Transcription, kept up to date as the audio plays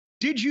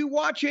Did you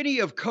watch any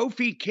of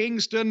Kofi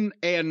Kingston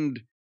and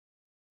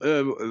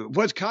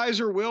what's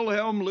Kaiser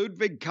Wilhelm,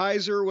 Ludwig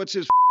Kaiser? What's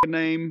his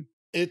name?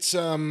 It's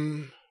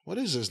what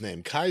is his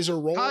name? Kaiser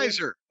roll?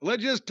 Kaiser.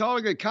 Let's just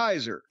talk a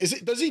Kaiser.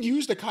 Does he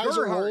use the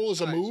Kaiser roll as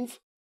a move?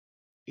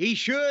 He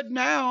should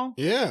now.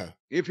 Yeah.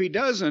 If he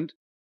doesn't.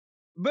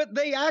 But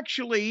they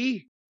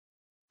actually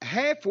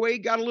halfway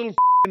got a little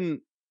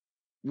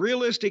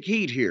realistic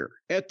heat here.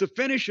 At the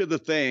finish of the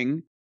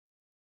thing,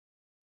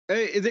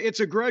 it's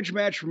a grudge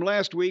match from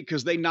last week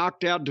because they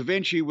knocked out Da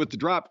Vinci with the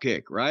drop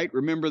kick, right?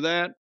 Remember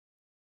that?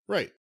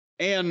 Right.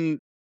 And,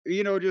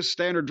 just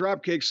standard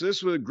drop kicks. So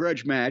this was a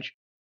grudge match.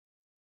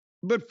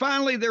 But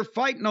finally, they're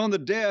fighting on the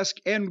desk,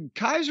 and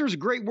Kaiser's a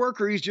great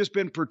worker. He's just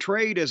been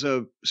portrayed as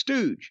a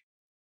stooge.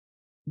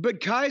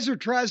 But Kaiser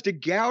tries to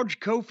gouge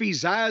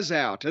Kofi's eyes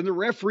out, and the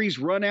referees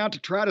run out to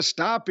try to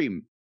stop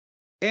him.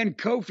 And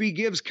Kofi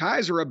gives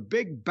Kaiser a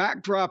big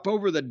backdrop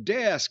over the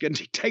desk, and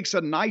he takes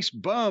a nice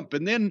bump.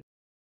 And then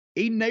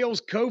he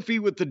nails Kofi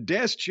with the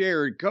desk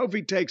chair, and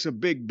Kofi takes a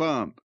big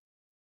bump.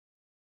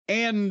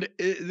 And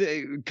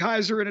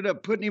Kaiser ended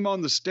up putting him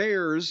on the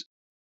stairs,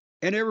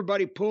 and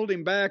everybody pulled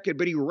him back,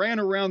 but he ran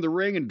around the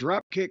ring and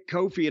drop kicked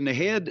Kofi in the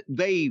head.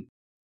 They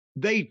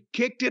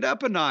kicked it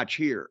up a notch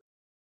here.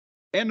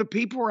 And the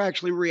people were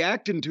actually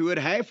reacting to it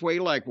halfway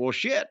like, well,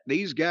 shit,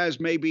 these guys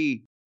may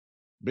be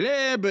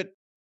blah, but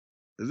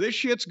this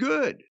shit's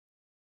good.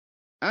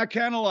 I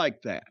kind of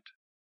like that.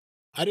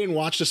 I didn't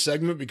watch the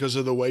segment because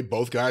of the way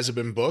both guys have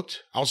been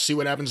booked. I'll see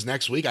what happens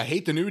next week. I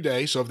hate the New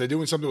Day, so if they're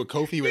doing something with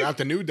Kofi without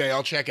the New Day,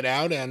 I'll check it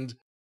out. And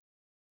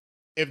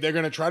if they're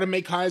going to try to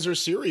make Kaiser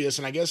serious,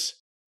 and I guess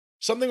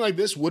something like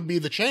this would be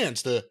the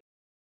chance, the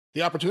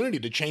opportunity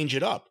to change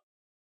it up.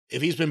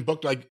 If he's been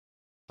booked like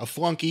a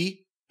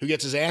flunky who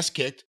gets his ass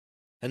kicked,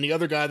 and the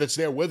other guy that's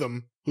there with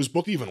him, who's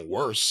booked even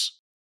worse,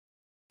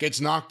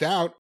 gets knocked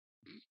out,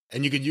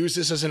 and you could use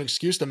this as an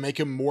excuse to make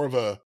him more of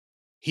a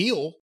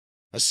heel,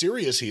 a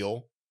serious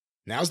heel,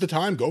 now's the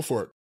time, go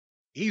for it.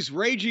 He's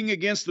raging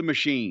against the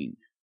machine.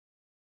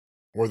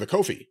 Or the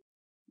Kofi.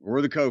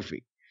 Or the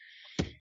Kofi.